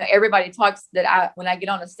 you know, everybody talks that when I get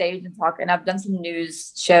on a stage and talk, and I've done some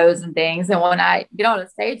news shows and things. And when I get on a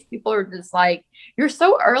stage, people are just like, you're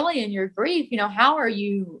so early in your grief. You know, how are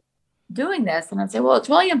you doing this? And I say, well, it's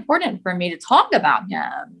really important for me to talk about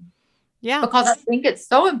him. Yeah. Because I think it's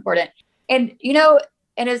so important. And, you know,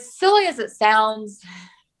 and as silly as it sounds,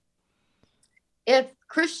 if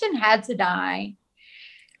Christian had to die,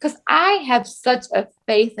 because I have such a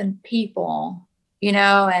faith in people, you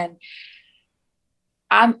know, and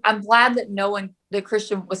I'm glad that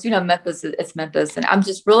Christian was, you know, Memphis, it's Memphis. And I'm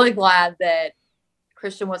just really glad that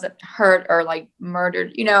Christian wasn't hurt or like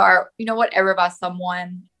murdered, you know, or, you know, whatever by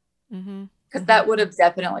someone. Because that would have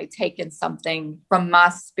definitely taken something from my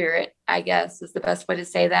spirit, I guess is the best way to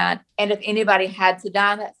say that. And if anybody had to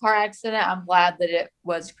die in that car accident, I'm glad that it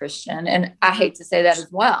was Christian. And I hate to say that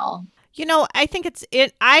as well. You know, I think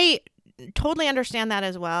I totally understand that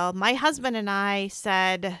as well. My husband and I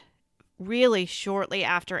said really shortly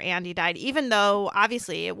after Andy died, even though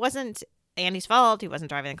obviously it wasn't Andy's fault, he wasn't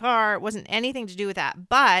driving the car, it wasn't anything to do with that.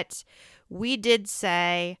 But we did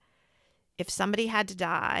say, if somebody had to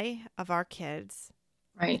die of our kids,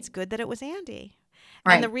 it's good that it was Andy.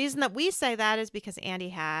 Right. And the reason that we say that is because Andy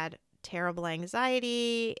had terrible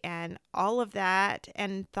anxiety and all of that,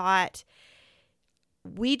 and thought,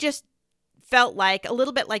 we just felt like, a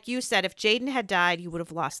little bit like you said, if Jaden had died, you would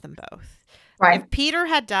have lost them both. Right. If Peter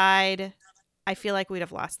had died, I feel like we'd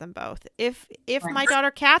have lost them both. If my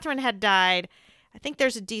daughter Catherine had died, I think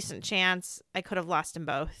there's a decent chance I could have lost them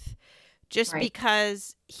both. Just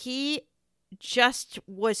because he just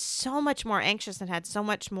was so much more anxious and had so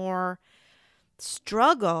much more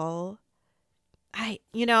struggle. It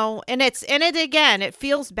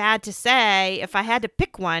feels bad to say, if I had to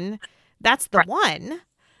pick one, that's the one.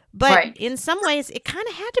 But in some ways it kind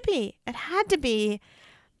of had to be. It had to be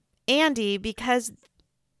Andy, because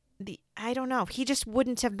I don't know, he just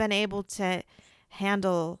wouldn't have been able to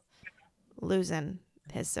handle losing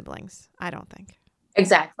his siblings, I don't think.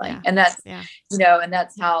 Exactly. Yeah. And that's, you know, and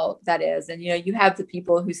that's how that is. And, you know, you have the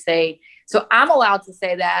people who say, so I'm allowed to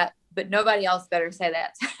say that, but nobody else better say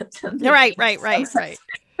that to me. Right.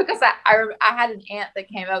 Because I had an aunt that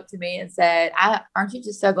came up to me and said, aren't you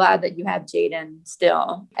just so glad that you have Jaden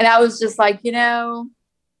still? And I was just like, you know,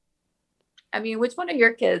 I mean, which one of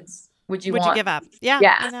your kids would you give up? Yeah.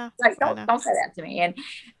 I know. Like, don't say that to me.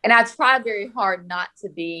 And I tried very hard not to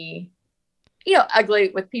be, you know,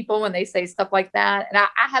 ugly with people when they say stuff like that. And I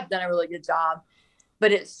have done a really good job,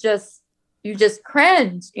 but it's just, you just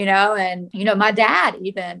cringe, you know. And, you know, my dad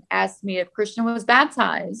even asked me if Christian was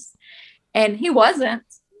baptized, and he wasn't,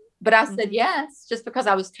 but I said yes, just because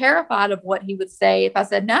I was terrified of what he would say if I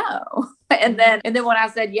said no. And then when I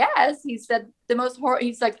said yes, he said the most horrible,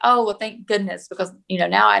 he's like, oh, well, thank goodness, because, you know,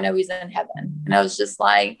 now I know he's in heaven. And I was just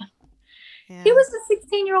like, he was a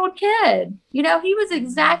 16-year-old kid. You know, he was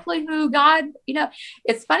exactly who God, you know,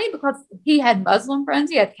 it's funny because he had Muslim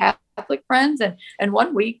friends, he had Catholic friends. And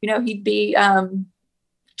one week, you know, he'd be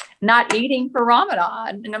not eating for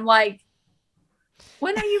Ramadan. And I'm like,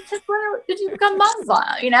 when did you become Muslim?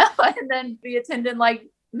 You know, and then be attending like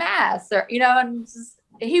mass, or, you know, and just,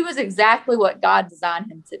 he was exactly what God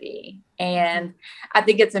designed him to be. And I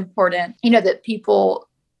think it's important, that people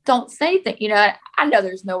don't say things, I know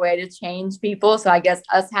there's no way to change people. So I guess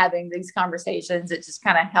us having these conversations, it just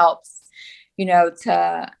kind of helps,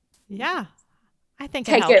 to I think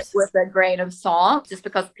take it with a grain of salt, just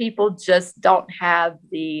because people just don't have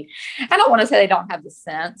I don't want to say they don't have the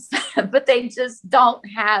sense, but they just don't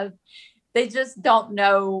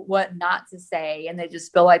know what not to say. And they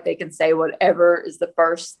just feel like they can say whatever is the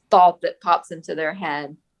first thought that pops into their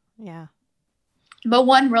head. Yeah. But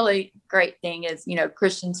one really great thing is,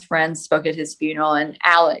 Christian's friends spoke at his funeral, and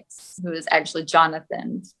Alex, who is actually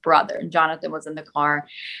Jonathan's brother, and Jonathan was in the car.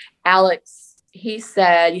 Alex, he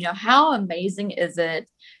said, how amazing is it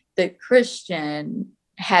that Christian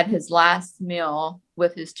had his last meal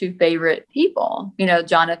with his two favorite people,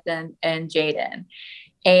 Jonathan and Jaden.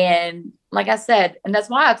 And like I said, and that's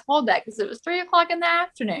why I told that, because it was 3:00 in the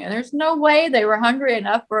afternoon. There's no way they were hungry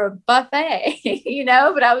enough for a buffet,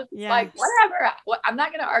 but I was like, whatever, I'm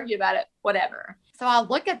not going to argue about it, whatever. So I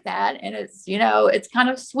look at that, and it's, it's kind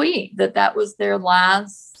of sweet that was their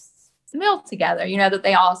last meal together, that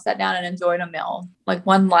they all sat down and enjoyed a meal, like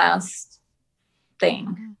one last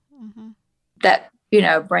thing that,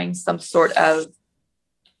 brings some sort of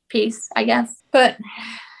peace, I guess. But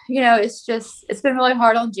it's been really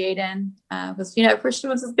hard on Jaden, because, Christian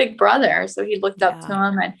was his big brother. So he looked up to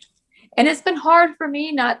him, and it's been hard for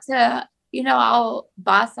me not to, I'll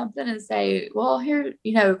buy something and say, well, here,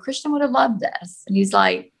 Christian would have loved this. And he's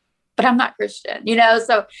like, but I'm not Christian,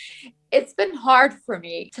 so it's been hard for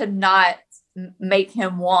me to not make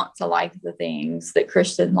him want to like the things that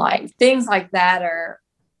Christian likes. Things like that are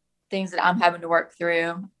things that I'm having to work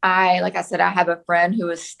through. Like I said, I have a friend who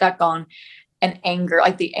is stuck on an anger, I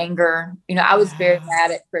was very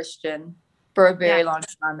mad at Christian for a very long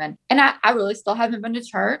time. And I really still haven't been to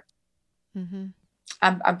church. Mm-hmm.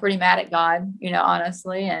 I'm pretty mad at God,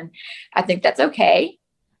 honestly. And I think that's okay.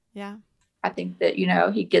 Yeah. I think that,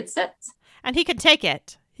 he gets it. And he can take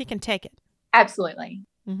it. He can take it. Absolutely.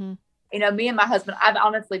 Mm-hmm. Me and my husband, I've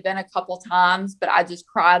honestly been a couple times, but I just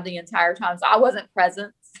cried the entire time. So I wasn't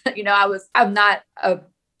present. I'm not a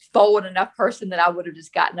forward enough person that I would have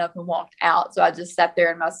just gotten up and walked out. So I just sat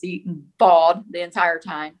there in my seat and bawled the entire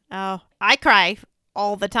time. Oh, I cry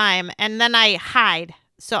all the time. And then I hide.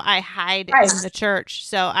 So I hide in the church.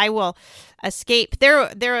 So I will escape.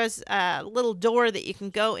 There is a little door that you can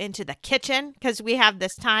go into the kitchen, because we have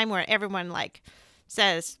this time where everyone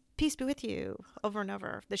says, peace be with you, over and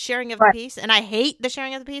over. The sharing of the peace. And I hate the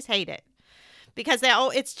sharing of the peace, hate it. Because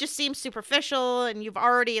it just seems superficial, and you've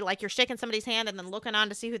already, you're shaking somebody's hand and then looking on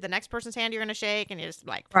to see who the next person's hand you're going to shake. And you're just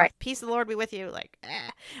like, peace of the Lord be with you.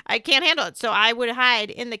 I can't handle it. So I would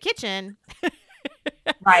hide in the kitchen.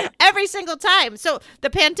 Every single time. So the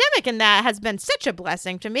pandemic in that has been such a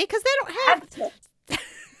blessing to me, because they don't have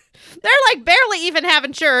they're barely even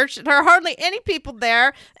having church. There are hardly any people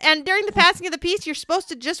there. And during the passing of the peace, you're supposed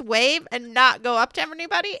to just wave and not go up to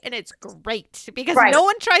anybody. And it's great, because no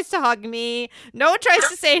one tries to hug me. No one tries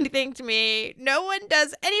to say anything to me. No one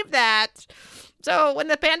does any of that. So when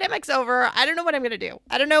the pandemic's over, I don't know what I'm going to do.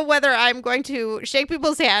 I don't know whether I'm going to shake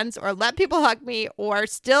people's hands or let people hug me or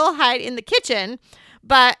still hide in the kitchen.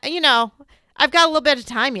 But, I've got a little bit of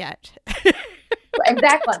time yet.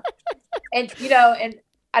 Exactly. And, and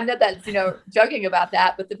I know that's, joking about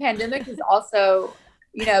that, but the pandemic is also,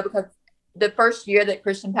 because the first year that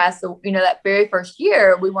Christian passed, that very first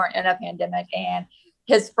year, we weren't in a pandemic, and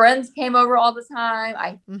his friends came over all the time.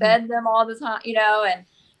 I fed them all the time,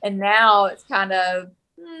 and now it's kind of,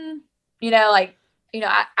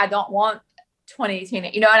 I don't want 20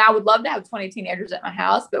 teenagers, and I would love to have 20 teenagers at my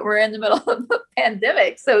house, but we're in the middle of the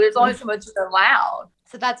pandemic. So there's only so much allowed.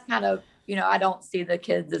 So that's kind of, I don't see the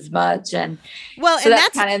kids as much. And so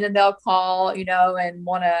that's kind of, and then they'll call, and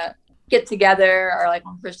want to get together, or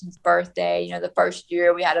on Christian's birthday, the first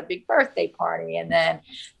year we had a big birthday party. And then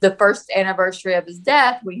the first anniversary of his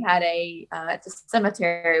death, we had at the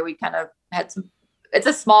cemetery, we kind of had it's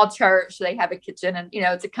a small church. So they have a kitchen, and,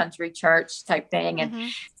 it's a country church type thing. And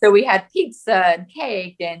so we had pizza and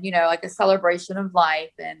cake and, a celebration of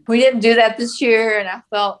life. And we didn't do that this year. And I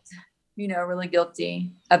felt, really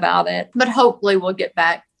guilty about it, but hopefully we'll get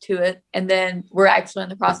back to it. And then we're actually in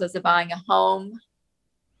the process of buying a home.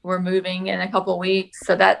 We're moving in a couple of weeks.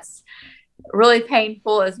 So that's really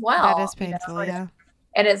painful as well. That is painful. Yeah.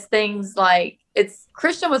 And it's things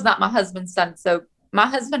Christian was not my husband's son. So my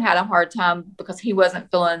husband had a hard time because he wasn't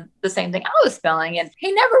feeling the same thing I was feeling. And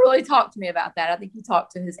he never really talked to me about that. I think he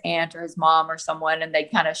talked to his aunt or his mom or someone, and they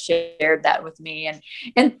kind of shared that with me.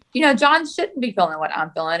 And, John shouldn't be feeling what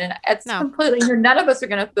I'm feeling. And it's completely, none of us are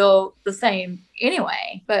going to feel the same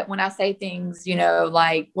anyway. But when I say things,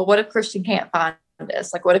 like, well, what if Christian can't find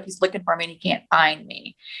this? Like, what if he's looking for me and he can't find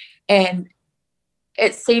me? And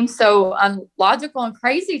it seems so unlogical and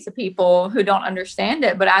crazy to people who don't understand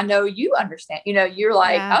it, but I know you understand. You're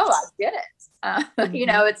like, yes. Oh, I get it.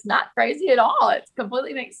 It's not crazy at all. It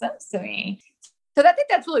completely makes sense to me. So I think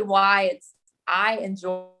that's really why I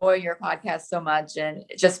enjoy your podcast so much, and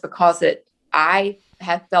just because I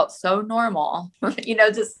have felt so normal,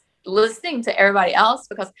 just listening to everybody else,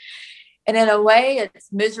 and in a way, it's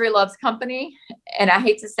misery loves company, and I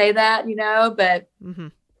hate to say that, but. Mm-hmm.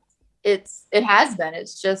 It has been.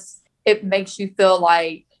 It's just, it makes you feel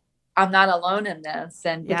like I'm not alone in this.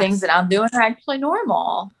 And the things that I'm doing are actually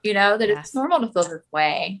normal, that it's normal to feel this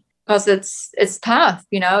way, because it's tough.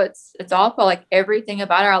 It's awful. Like everything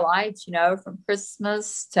about our lives, from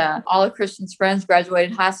Christmas to all of Christian's friends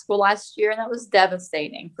graduated high school last year. And that was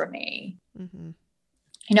devastating for me. Mm-hmm.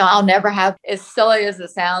 I'll never have, as silly as it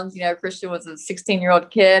sounds, Christian was a 16-year-old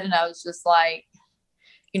kid. And I was just like,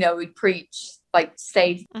 we preach like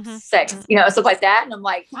safe sex, stuff like that. And I'm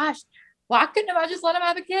like, gosh, why couldn't I just let him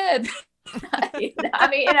have a kid? I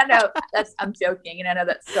mean, and I know I'm joking, and I know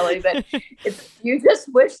that's silly, but you just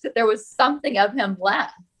wish that there was something of him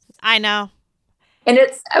left. I know. And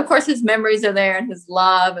it's, of course, his memories are there and his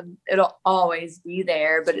love, and it'll always be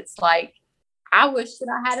there. But it's like, I wish that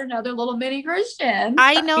I had another little mini Christian.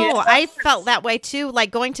 I know. I felt that way too.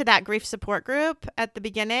 Like going to that grief support group at the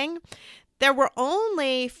beginning, there were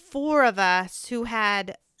only 4 of us who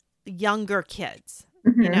had younger kids.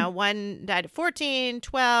 Mm-hmm. One died at 14,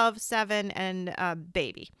 12, 7, and a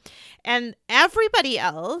baby. And everybody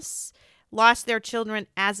else lost their children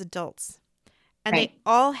as adults. And they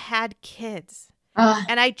all had kids.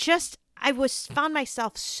 And I found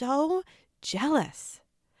myself so jealous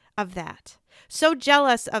of that. So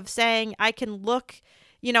jealous of saying I can look...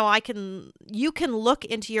 you can look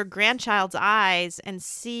into your grandchild's eyes and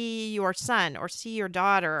see your son or see your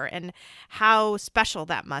daughter, and how special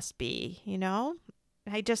that must be.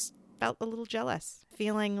 I just felt a little jealous,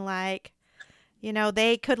 feeling like,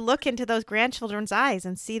 they could look into those grandchildren's eyes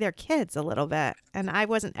and see their kids a little bit. And I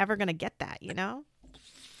wasn't ever going to get that,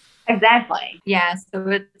 Exactly. Yeah.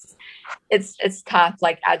 So it's tough.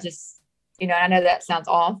 Like I just, I know that sounds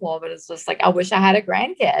awful, but it's just like, I wish I had a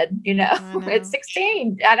grandkid, It's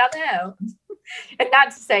 16. I don't know. And not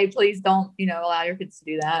to say, please don't, allow your kids to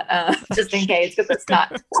do that, just in case, because it's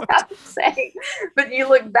not what I'm saying. But you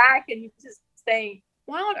look back and you just think,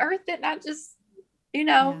 why on earth didn't I just,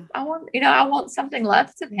 I want something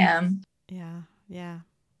left of him. Yeah. Yeah.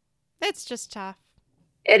 It's just tough.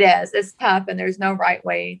 It is. It's tough, and there's no right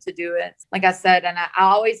way to do it. Like I said, and I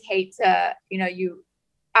always hate to,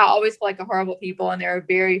 I always feel like a horrible people, and there are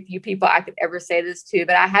very few people I could ever say this to,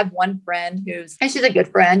 but I have one friend and she's a good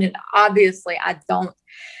friend, and obviously I don't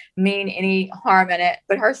mean any harm in it,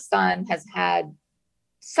 but her son has had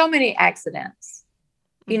so many accidents,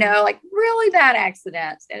 like really bad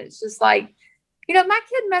accidents. And it's just like, my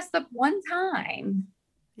kid messed up one time.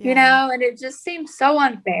 And it just seems so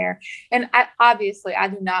unfair. And I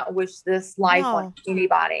do not wish this life on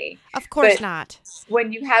anybody. Of course not.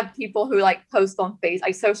 When you have people who like post on Facebook,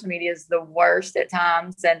 like social media is the worst at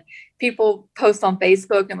times. And people post on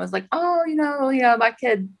Facebook and was like, oh, my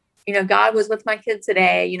kid, God was with my kid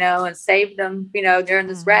today, and saved them, during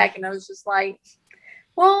this wreck. And I was just like,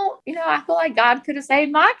 well, I feel like God could have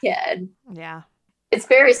saved my kid. Yeah. It's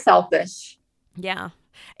very selfish. Yeah.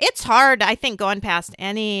 It's hard, I think, going past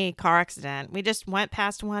any car accident. We just went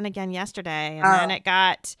past one again yesterday, and then it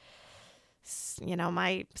got,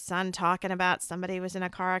 my son talking about somebody was in a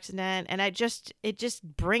car accident, and it just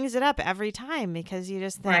brings it up every time, because you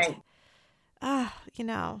just think,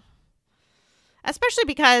 especially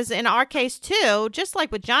because in our case too, just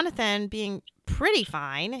like with Jonathan being pretty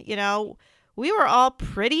fine, we were all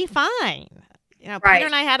pretty fine. Peter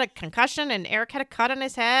and I had a concussion, and Eric had a cut on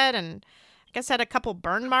his head, and I guess had a couple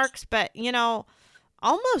burn marks, but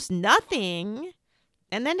almost nothing.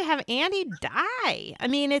 And then to have Andy die, I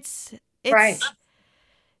mean, it's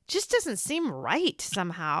just doesn't seem right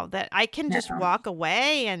somehow that I can just walk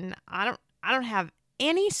away, and I don't have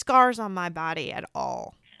any scars on my body at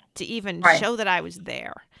all to even show that I was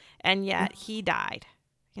there, and yet he died.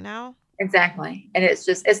 Exactly. And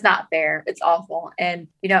it's not fair. It's awful. And,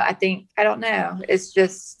 I don't know. It's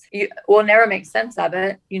just, we'll never make sense of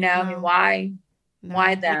it. I mean, why No,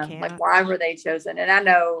 Why you them? Like, can't. why were they chosen? And I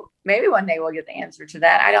know maybe one day we'll get the answer to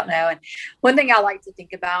that. I don't know. And one thing I like to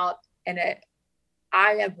think about,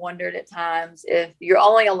 I have wondered at times if you're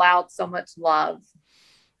only allowed so much love,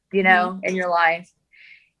 you know, in your life.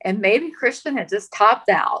 And maybe Christian had just topped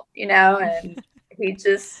out, you know, and he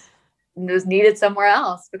just was needed somewhere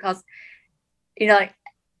else because, you know, like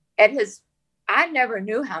I never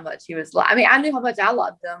knew how much he was loved. I mean, I knew how much I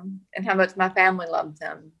loved him and how much my family loved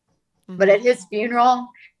him. But at his funeral,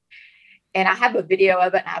 and I have a video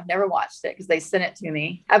of it, and I've never watched it because they sent it to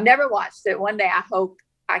me. I've never watched it. One day I hope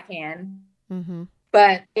I can.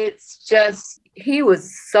 But it's just, he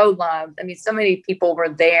was so loved. I mean, so many people were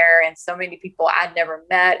there, and so many people I'd never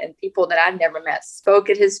met, and people that I'd never met spoke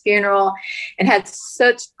at his funeral and had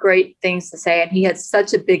such great things to say. And he had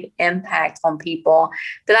such a big impact on people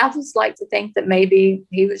that I just like to think that maybe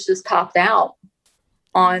he was just topped out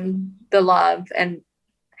on the love. And,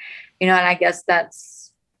 you know, and I guess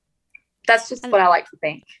that's just what I like to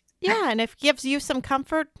think. Yeah. And if it gives you some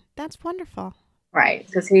comfort, that's wonderful. Right.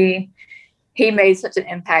 Because he made such an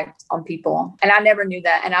impact on people. And I never knew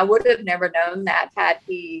that. And I would have never known that had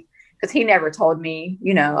because he never told me,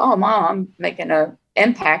 you know, oh, Mom, I'm making an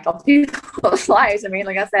impact on people's lives. I mean,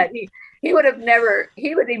 like I said, he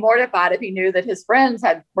would be mortified if he knew that his friends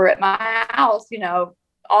were at my house, you know,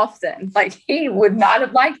 often. Like, he would not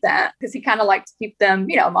have liked that because he kind of liked to keep them,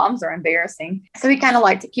 you know, moms are embarrassing. So he kind of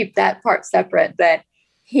liked to keep that part separate. But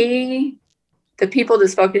the people that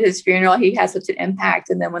spoke at his funeral, he has such an impact.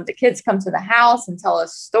 And then when the kids come to the house and tell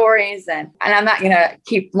us stories, and I'm not going to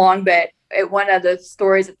keep long, but one of the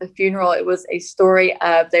stories at the funeral, it was a story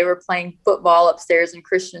of they were playing football upstairs in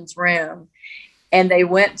Christian's room. And they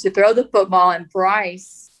went to throw the football, and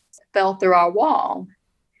Bryce fell through our wall.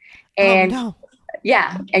 And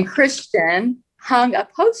yeah, and Christian hung a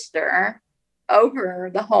poster over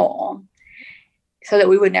the hole so that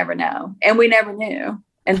we would never know. And we never knew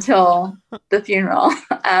until the funeral.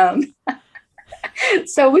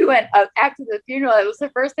 So we went after the funeral. It was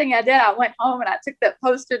the first thing I did. I went home and I took that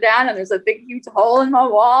poster down, and there's a big, huge hole in my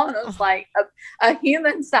wall. And it was like a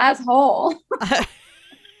human-sized hole.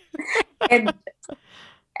 And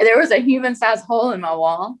there was a human-sized hole in my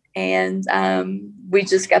wall. And we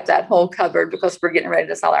just got that hole covered because we're getting ready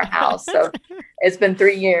to sell our house. So it's been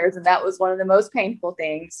 3 years, and that was one of the most painful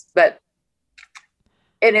things.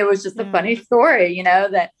 And it was just a funny story, you know,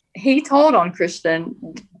 that he told on Christian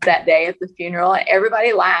that day at the funeral, and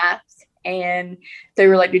everybody laughed. And they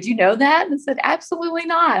were like, did you know that? And I said, absolutely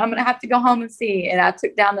not. I'm going to have to go home and see. And I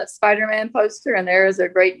took down that Spider-Man poster, and there is a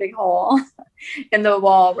great big hole in the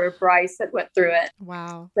wall where Bryce had went through it.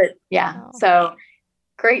 Wow. But yeah, So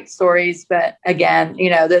great stories. But again,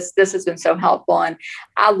 you know, this has been so helpful. And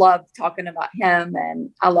I love talking about him,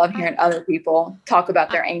 and I love hearing other people talk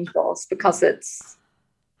about their angels because it's.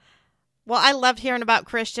 Well, I loved hearing about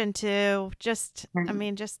Christian too. Just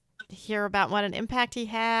hear about what an impact he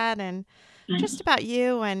had, and just about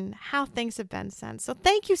you and how things have been since. So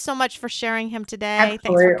thank you so much for sharing him today.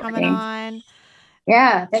 Absolutely. Thanks for coming on.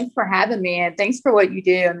 Yeah. Thanks for having me, and thanks for what you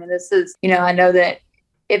do. I mean, this is, you know, I know that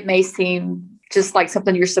it may seem just like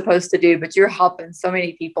something you're supposed to do, but you're helping so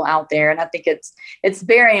many people out there. And I think it's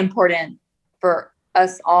very important for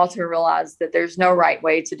us all to realize that there's no right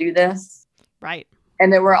way to do this. Right.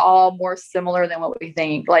 And that we're all more similar than what we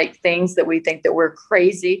think, like things that we think that we're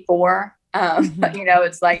crazy for. You know,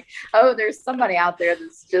 it's like, oh, there's somebody out there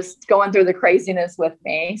that's just going through the craziness with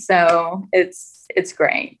me. So it's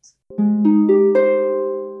great.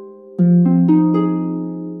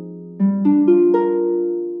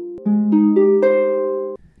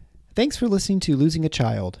 Thanks for listening to Losing a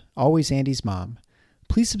Child, Always Andy's Mom.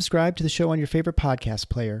 Please subscribe to the show on your favorite podcast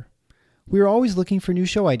player. We are always looking for new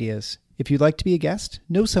show ideas. If you'd like to be a guest,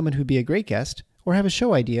 know someone who'd be a great guest, or have a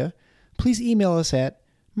show idea, please email us at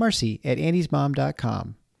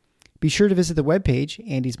marcy@andysmom.com. Be sure to visit the webpage,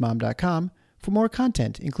 andysmom.com, for more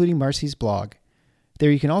content, including Marcy's blog.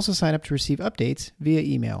 There you can also sign up to receive updates via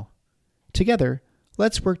email. Together,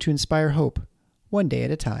 let's work to inspire hope, one day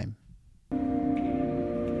at a time.